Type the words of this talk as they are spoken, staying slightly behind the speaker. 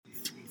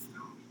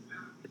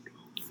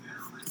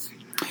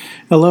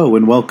Hello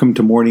and welcome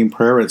to morning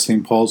prayer at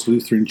St. Paul's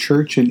Lutheran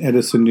Church in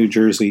Edison, New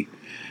Jersey.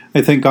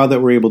 I thank God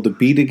that we're able to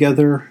be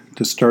together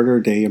to start our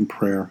day in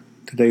prayer.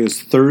 Today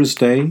is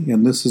Thursday,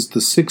 and this is the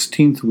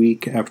 16th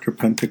week after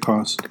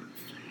Pentecost.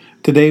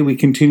 Today we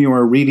continue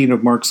our reading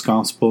of Mark's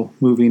Gospel,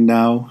 moving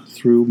now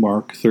through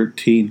Mark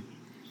 13.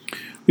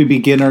 We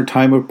begin our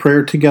time of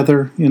prayer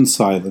together in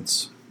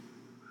silence.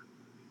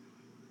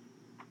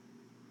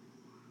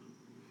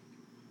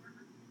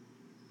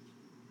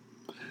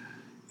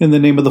 In the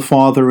name of the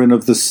Father, and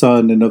of the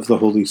Son, and of the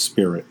Holy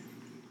Spirit.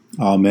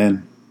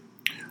 Amen.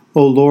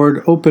 O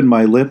Lord, open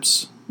my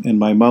lips, and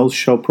my mouth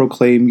shall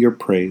proclaim your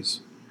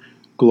praise.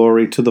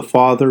 Glory to the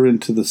Father,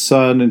 and to the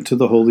Son, and to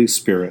the Holy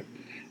Spirit,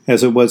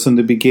 as it was in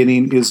the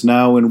beginning, is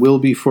now, and will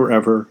be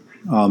forever.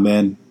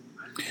 Amen.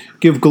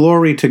 Give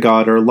glory to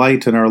God, our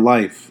light and our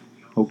life.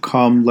 O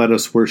come, let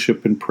us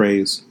worship and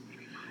praise.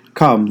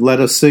 Come, let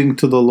us sing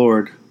to the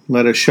Lord.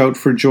 Let us shout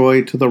for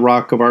joy to the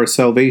rock of our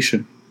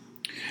salvation.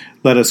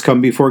 Let us come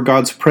before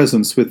God's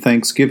presence with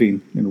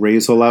thanksgiving, and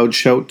raise a loud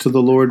shout to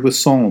the Lord with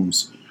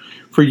psalms.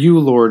 For you,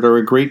 Lord, are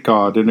a great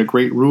God and a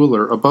great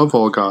ruler above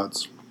all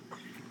gods.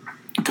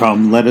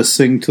 Come, let us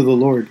sing to the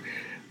Lord.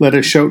 Let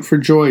us shout for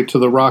joy to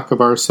the rock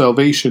of our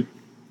salvation.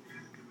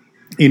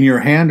 In your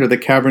hand are the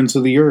caverns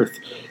of the earth.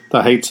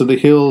 The heights of the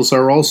hills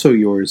are also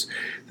yours.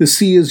 The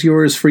sea is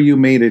yours, for you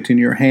made it, and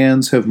your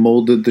hands have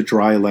molded the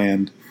dry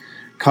land.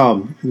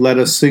 Come, let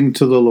us sing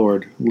to the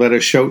Lord. Let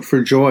us shout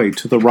for joy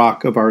to the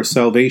rock of our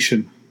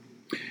salvation.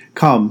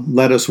 Come,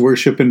 let us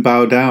worship and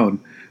bow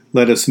down.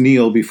 Let us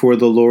kneel before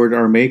the Lord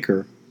our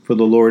Maker. For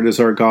the Lord is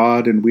our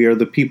God, and we are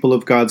the people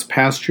of God's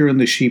pasture and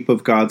the sheep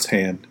of God's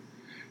hand.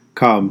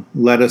 Come,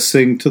 let us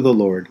sing to the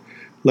Lord.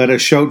 Let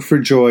us shout for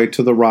joy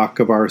to the rock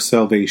of our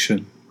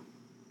salvation.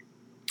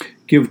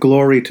 Give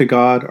glory to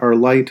God, our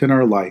light and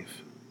our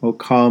life. O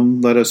come,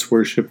 let us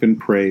worship and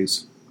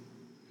praise.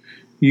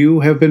 You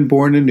have been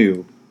born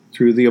anew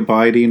through the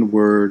abiding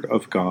Word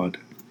of God.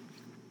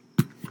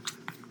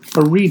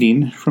 A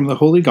reading from the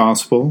Holy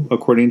Gospel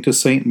according to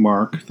St.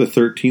 Mark, the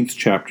 13th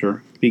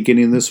chapter,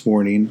 beginning this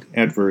morning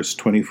at verse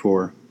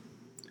 24.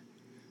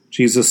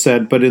 Jesus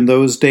said, "But in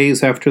those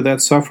days after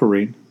that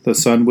suffering, the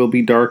sun will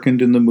be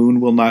darkened and the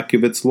moon will not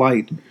give its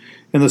light,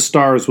 and the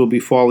stars will be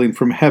falling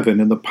from heaven,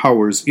 and the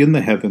powers in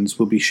the heavens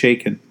will be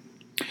shaken.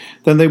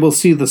 Then they will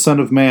see the Son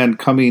of Man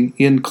coming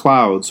in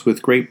clouds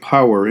with great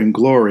power and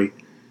glory.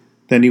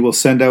 Then he will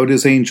send out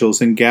his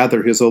angels and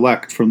gather his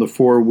elect from the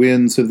four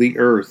winds of the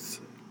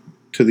earth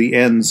to the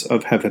ends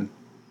of heaven."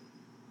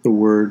 The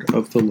word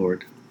of the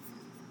Lord.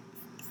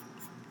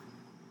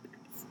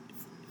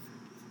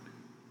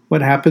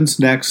 What happens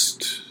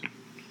next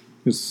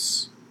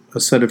is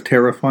a set of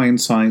terrifying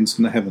signs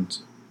in the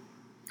heavens.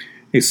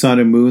 A sun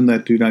and moon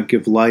that do not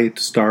give light,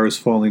 stars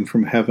falling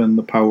from heaven,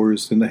 the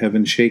powers in the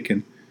heavens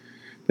shaken.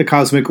 The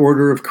cosmic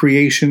order of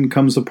creation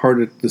comes apart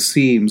at the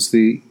seams.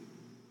 The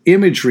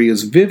imagery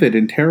is vivid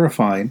and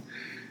terrifying,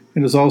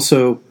 and is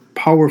also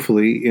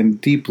powerfully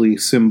and deeply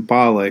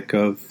symbolic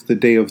of the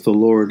day of the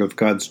Lord, of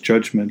God's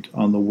judgment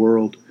on the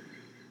world.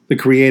 The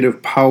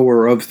creative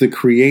power of the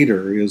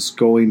Creator is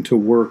going to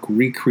work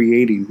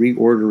recreating,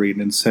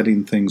 reordering, and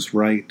setting things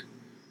right.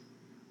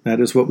 That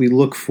is what we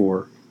look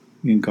for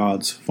in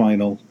God's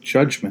final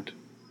judgment.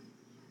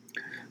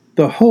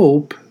 The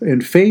hope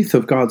and faith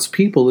of God's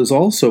people is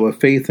also a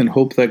faith and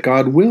hope that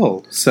God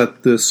will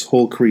set this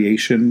whole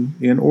creation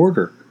in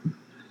order,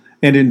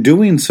 and in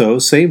doing so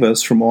save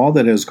us from all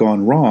that has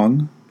gone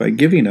wrong by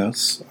giving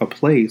us a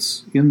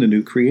place in the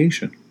new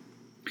creation.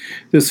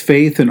 This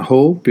faith and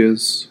hope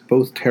is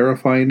both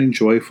terrifying and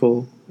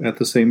joyful at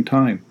the same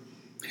time.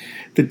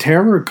 The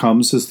terror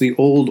comes as the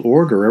old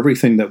order,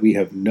 everything that we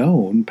have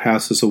known,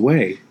 passes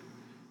away.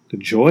 The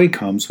joy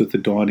comes with the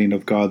dawning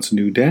of God's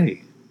new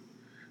day.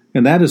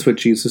 And that is what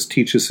Jesus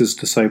teaches his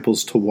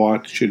disciples to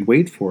watch and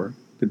wait for,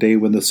 the day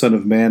when the Son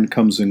of Man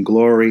comes in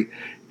glory,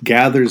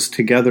 gathers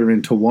together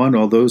into one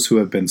all those who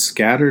have been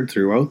scattered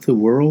throughout the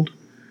world,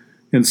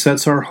 and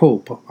sets our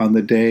hope on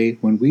the day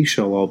when we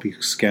shall all be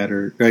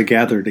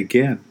gathered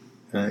again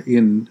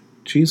in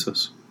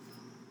Jesus.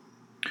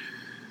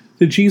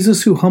 The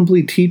Jesus who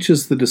humbly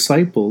teaches the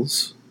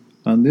disciples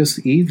on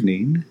this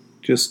evening,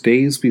 just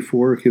days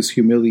before his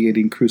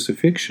humiliating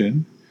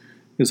crucifixion,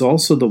 is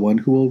also the one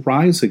who will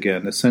rise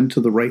again, ascend to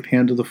the right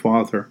hand of the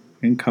Father,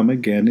 and come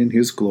again in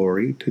his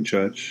glory to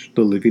judge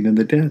the living and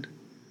the dead.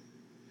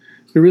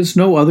 There is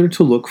no other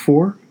to look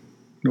for,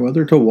 no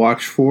other to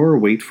watch for or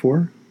wait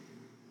for.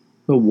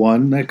 The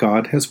one that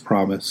God has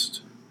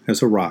promised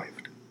has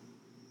arrived.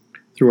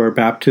 Through our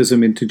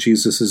baptism into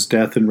Jesus'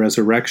 death and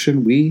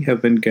resurrection, we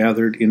have been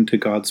gathered into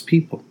God's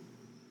people.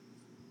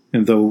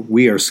 And though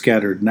we are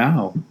scattered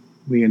now,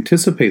 we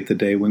anticipate the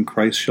day when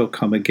Christ shall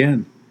come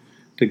again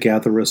to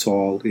gather us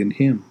all in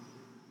him.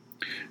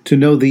 To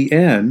know the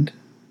end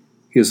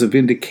is a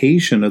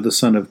vindication of the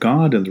Son of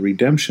God and the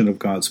redemption of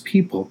God's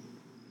people,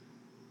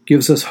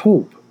 gives us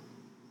hope,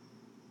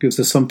 gives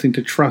us something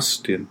to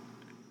trust in,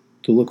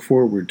 to look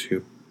forward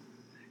to.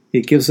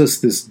 It gives us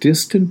this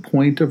distant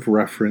point of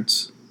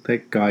reference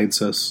that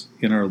guides us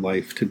in our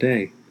life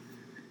today.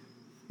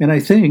 And I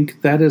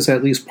think that is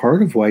at least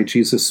part of why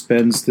Jesus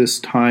spends this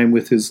time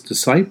with his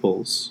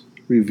disciples,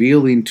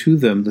 revealing to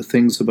them the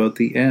things about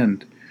the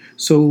end,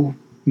 so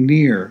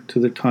near to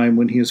the time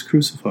when he is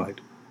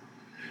crucified.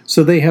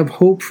 So they have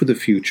hope for the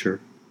future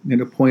and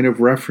a point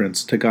of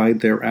reference to guide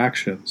their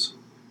actions.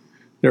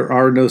 There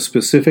are no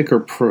specific or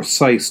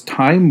precise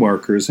time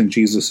markers in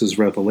Jesus'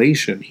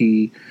 revelation.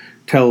 He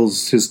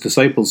tells his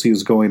disciples he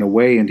is going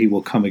away and he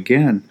will come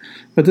again,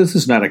 but this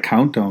is not a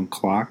countdown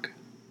clock,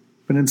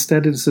 but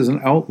instead it is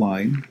an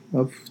outline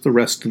of the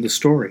rest of the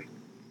story.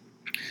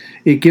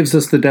 It gives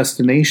us the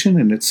destination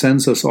and it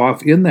sends us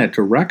off in that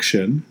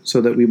direction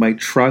so that we might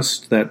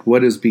trust that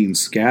what is being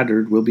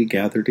scattered will be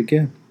gathered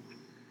again.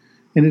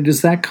 And it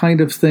is that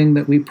kind of thing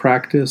that we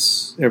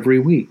practice every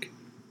week.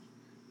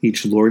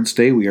 Each Lord's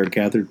Day we are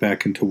gathered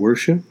back into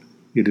worship.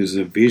 It is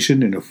a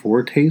vision and a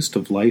foretaste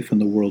of life in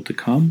the world to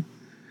come.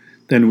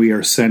 Then we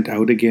are sent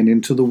out again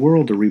into the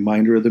world, a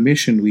reminder of the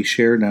mission we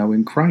share now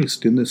in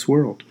Christ in this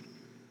world.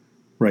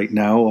 Right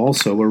now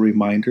also a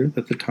reminder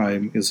that the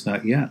time is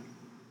not yet.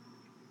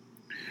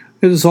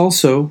 It is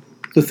also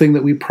the thing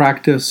that we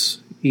practice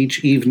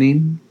each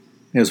evening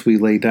as we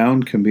lay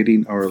down,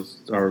 committing our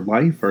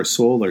life, our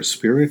soul, our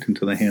spirit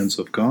into the hands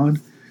of God,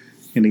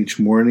 and each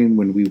morning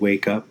when we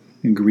wake up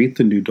and greet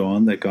the new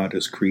dawn that God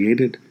has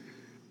created,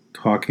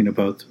 talking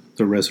about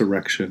the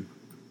resurrection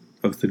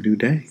of the new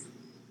day.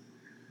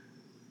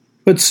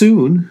 But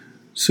soon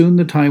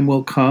the time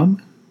will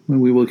come when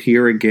we will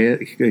hear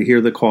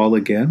the call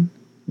again,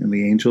 and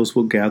the angels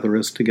will gather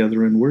us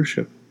together in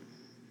worship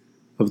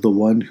of the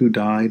one who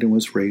died and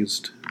was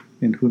raised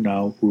and who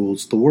now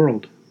rules the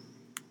world,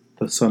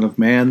 the Son of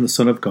Man, the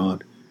Son of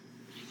God,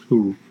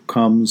 who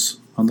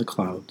comes on the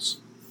clouds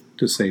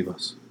to save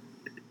us.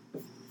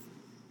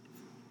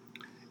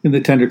 In the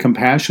tender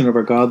compassion of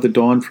our God, the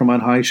dawn from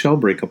on high shall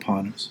break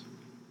upon us.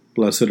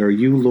 Blessed are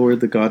you,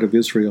 Lord, the God of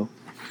Israel.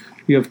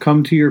 You have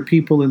come to your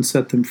people and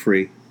set them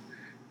free.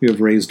 You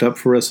have raised up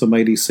for us a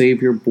mighty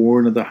Savior,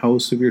 born of the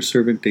house of your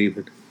servant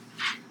David.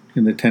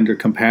 In the tender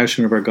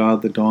compassion of our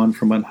God, the dawn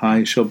from on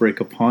high shall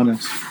break upon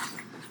us.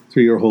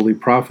 Through your holy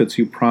prophets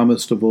you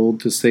promised of old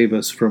to save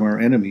us from our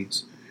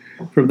enemies,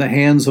 from the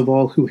hands of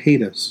all who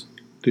hate us,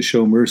 to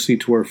show mercy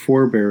to our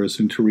forebears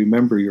and to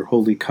remember your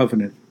holy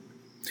covenant.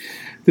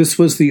 This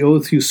was the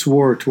oath you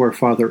swore to our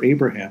father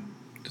Abraham,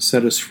 to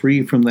set us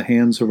free from the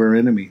hands of our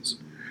enemies,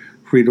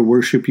 free to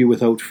worship you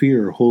without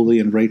fear, holy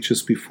and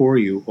righteous before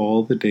you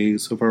all the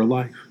days of our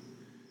life.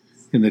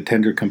 In the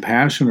tender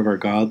compassion of our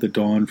God, the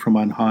dawn from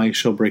on high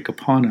shall break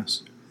upon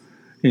us.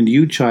 And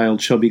you,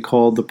 child, shall be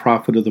called the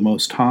prophet of the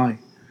Most High,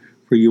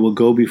 for you will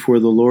go before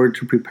the Lord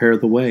to prepare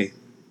the way,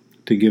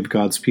 to give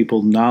God's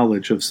people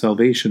knowledge of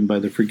salvation by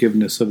the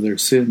forgiveness of their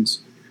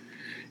sins.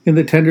 In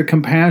the tender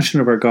compassion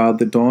of our God,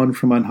 the dawn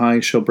from on high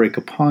shall break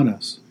upon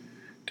us,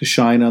 to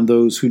shine on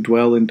those who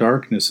dwell in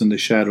darkness and the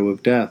shadow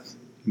of death,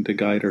 and to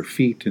guide our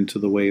feet into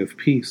the way of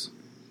peace.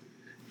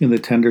 In the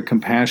tender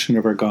compassion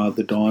of our God,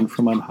 the dawn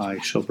from on high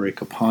shall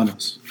break upon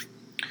us.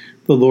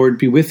 The Lord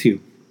be with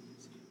you.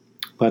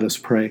 Let us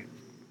pray.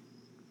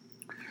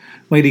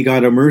 Mighty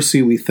God of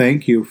mercy, we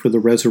thank you for the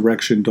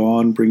resurrection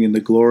dawn, bringing the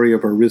glory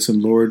of our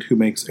risen Lord who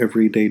makes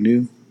every day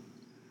new.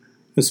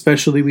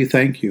 Especially we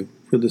thank you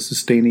for the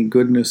sustaining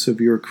goodness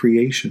of your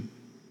creation,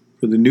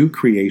 for the new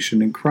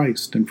creation in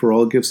Christ, and for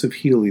all gifts of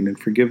healing and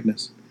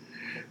forgiveness,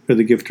 for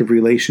the gift of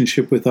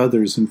relationship with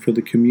others, and for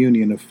the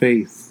communion of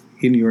faith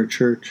in your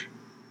church.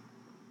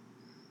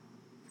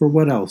 For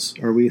what else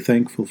are we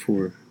thankful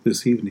for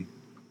this evening?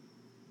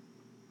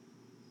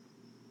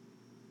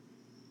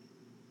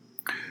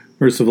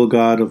 Merciful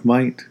God of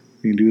might,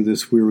 renew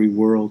this weary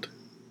world,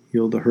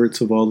 heal the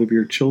hurts of all of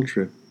your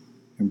children,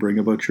 and bring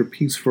about your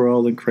peace for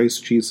all in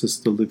Christ Jesus,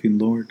 the living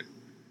Lord.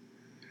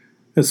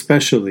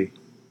 Especially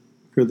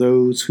for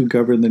those who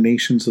govern the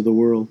nations of the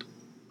world,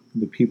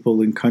 the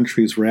people in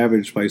countries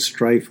ravaged by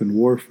strife and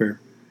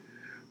warfare,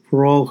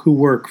 for all who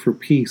work for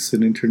peace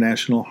and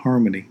international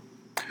harmony,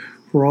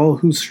 for all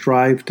who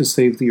strive to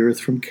save the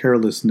earth from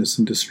carelessness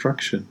and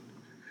destruction,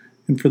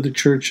 and for the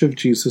Church of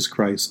Jesus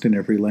Christ in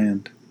every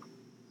land.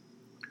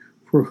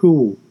 For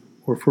who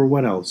or for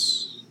what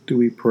else do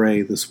we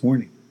pray this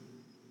morning?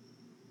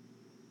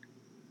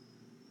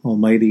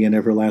 Almighty and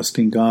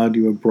everlasting God,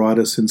 you have brought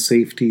us in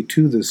safety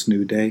to this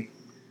new day.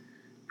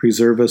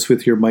 Preserve us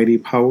with your mighty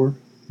power,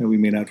 that we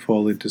may not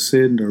fall into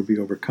sin nor be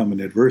overcome in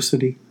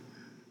adversity.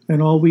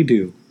 And all we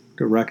do,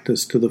 direct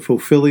us to the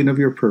fulfilling of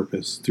your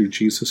purpose through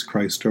Jesus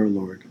Christ our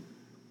Lord.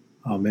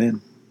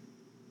 Amen.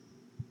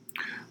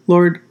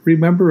 Lord,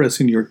 remember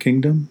us in your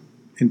kingdom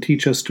and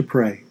teach us to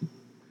pray.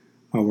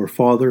 Our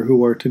Father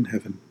who art in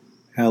heaven,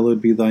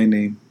 hallowed be thy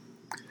name.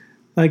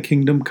 Thy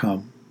kingdom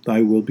come,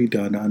 thy will be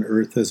done on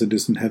earth as it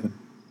is in heaven.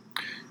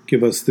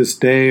 Give us this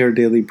day our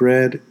daily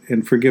bread,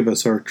 and forgive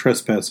us our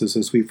trespasses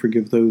as we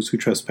forgive those who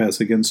trespass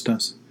against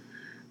us.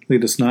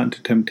 Lead us not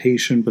into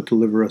temptation, but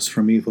deliver us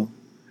from evil.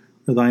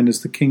 For thine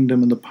is the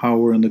kingdom and the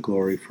power and the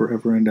glory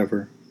forever and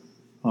ever.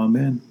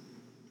 Amen.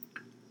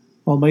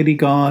 Almighty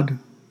God,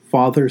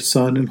 Father,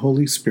 Son, and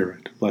Holy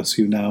Spirit, bless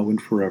you now and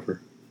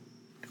forever.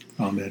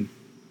 Amen.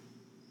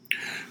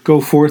 Go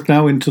forth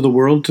now into the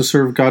world to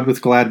serve God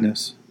with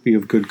gladness. Be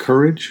of good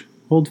courage.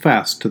 Hold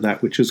fast to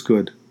that which is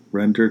good.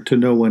 Render to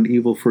no one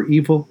evil for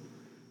evil.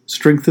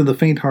 Strengthen the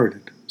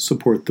faint-hearted.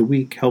 Support the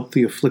weak. Help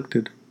the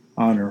afflicted.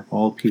 Honor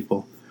all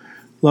people.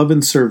 Love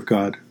and serve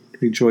God,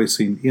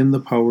 rejoicing in the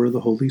power of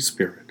the Holy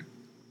Spirit.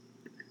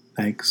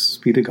 Thanks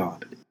be to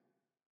God.